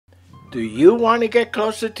Do you want to get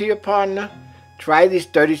closer to your partner? Try these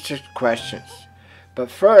 36 questions.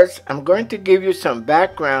 But first, I'm going to give you some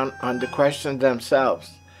background on the questions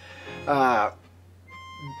themselves.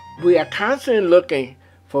 We are constantly looking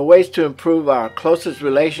for ways to improve our closest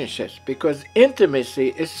relationships because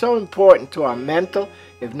intimacy is so important to our mental,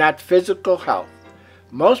 if not physical, health.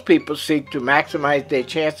 Most people seek to maximize their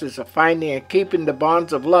chances of finding and keeping the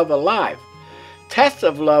bonds of love alive. Tests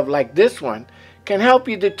of love like this one can help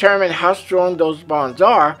you determine how strong those bonds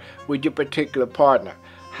are with your particular partner.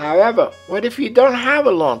 However, what if you don't have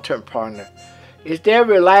a long-term partner? Is there a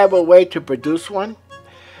reliable way to produce one?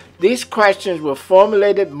 These questions were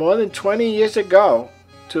formulated more than 20 years ago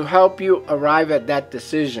to help you arrive at that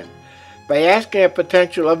decision. By asking a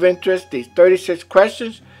potential love interest these 36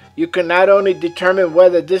 questions, you can not only determine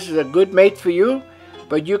whether this is a good mate for you,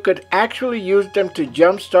 but you could actually use them to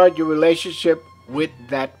jumpstart your relationship with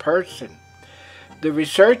that person. The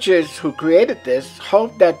researchers who created this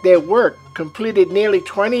hoped that their work, completed nearly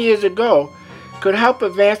 20 years ago, could help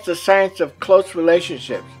advance the science of close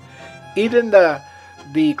relationships. Even the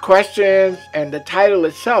questions and the title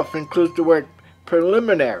itself includes the word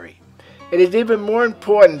preliminary. It is even more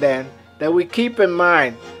important then that we keep in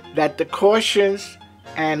mind that the cautions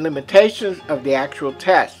and limitations of the actual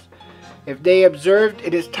test. If they observed,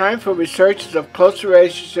 it is time for researchers of close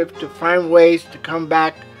relationships to find ways to come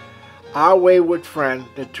back our wayward friend,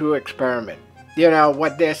 the true experiment.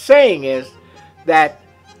 What they're saying is that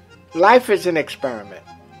life is an experiment,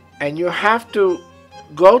 and you have to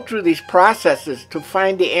go through these processes to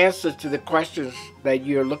find the answers to the questions that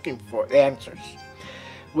you're looking for answers.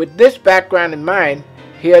 With this background in mind,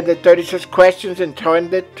 here are the 36 questions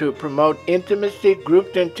intended to promote intimacy,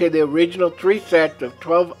 grouped into the original 3 sets of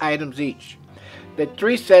 12 items each. The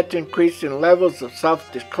 3 sets increase in levels of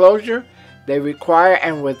self-disclosure they require,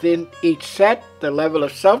 and within each set, the level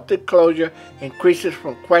of self-disclosure increases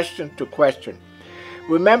from question to question.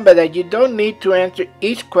 Remember that you don't need to answer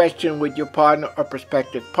each question with your partner or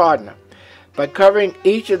prospective partner. By covering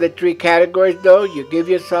each of the 3 categories, though, you give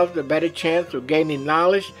yourself a better chance of gaining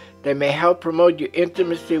knowledge that may help promote your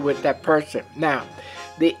intimacy with that person. Now,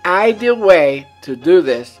 the ideal way to do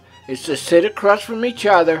this is to sit across from each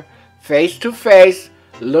other, face to face,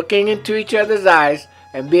 looking into each other's eyes,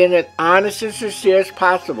 and being as honest and sincere as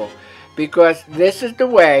possible, because this is the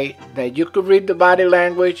way that you could read the body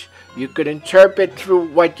language, you could interpret through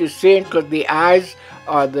what you're seeing, because the eyes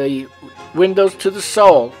are the windows to the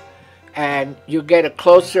soul, and you get a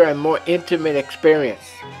closer and more intimate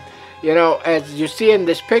experience. As you see in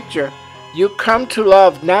this picture, you come to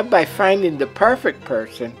love not by finding the perfect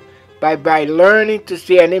person, but by learning to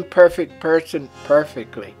see an imperfect person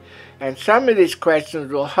perfectly. And some of these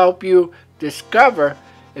questions will help you discover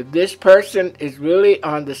if this person is really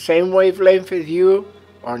on the same wavelength as you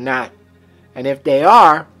or not. And if they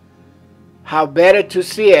are, how better to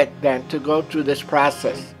see it than to go through this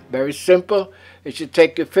process. Very simple. It should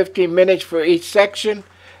take you 15 minutes for each section,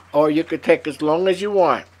 or you could take as long as you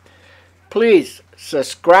want. Please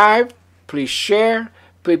subscribe, please share,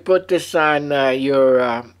 please put this on your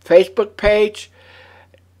Facebook page.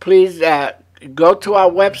 Please go to our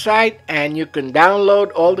website and you can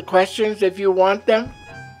download all the questions if you want them.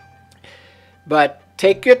 But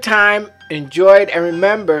take your time, enjoy it, and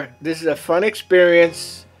remember, this is a fun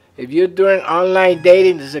experience. If you're doing online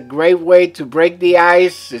dating, this is a great way to break the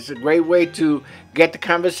ice. It's a great way to get the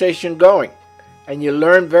conversation going. And you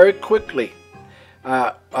learn very quickly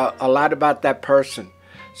a lot about that person.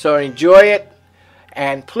 So enjoy it,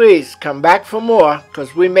 and please come back for more,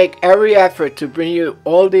 because we make every effort to bring you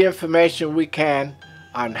all the information we can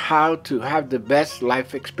on how to have the best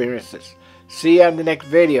life experiences. See you on the next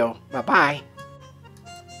video. Bye-bye.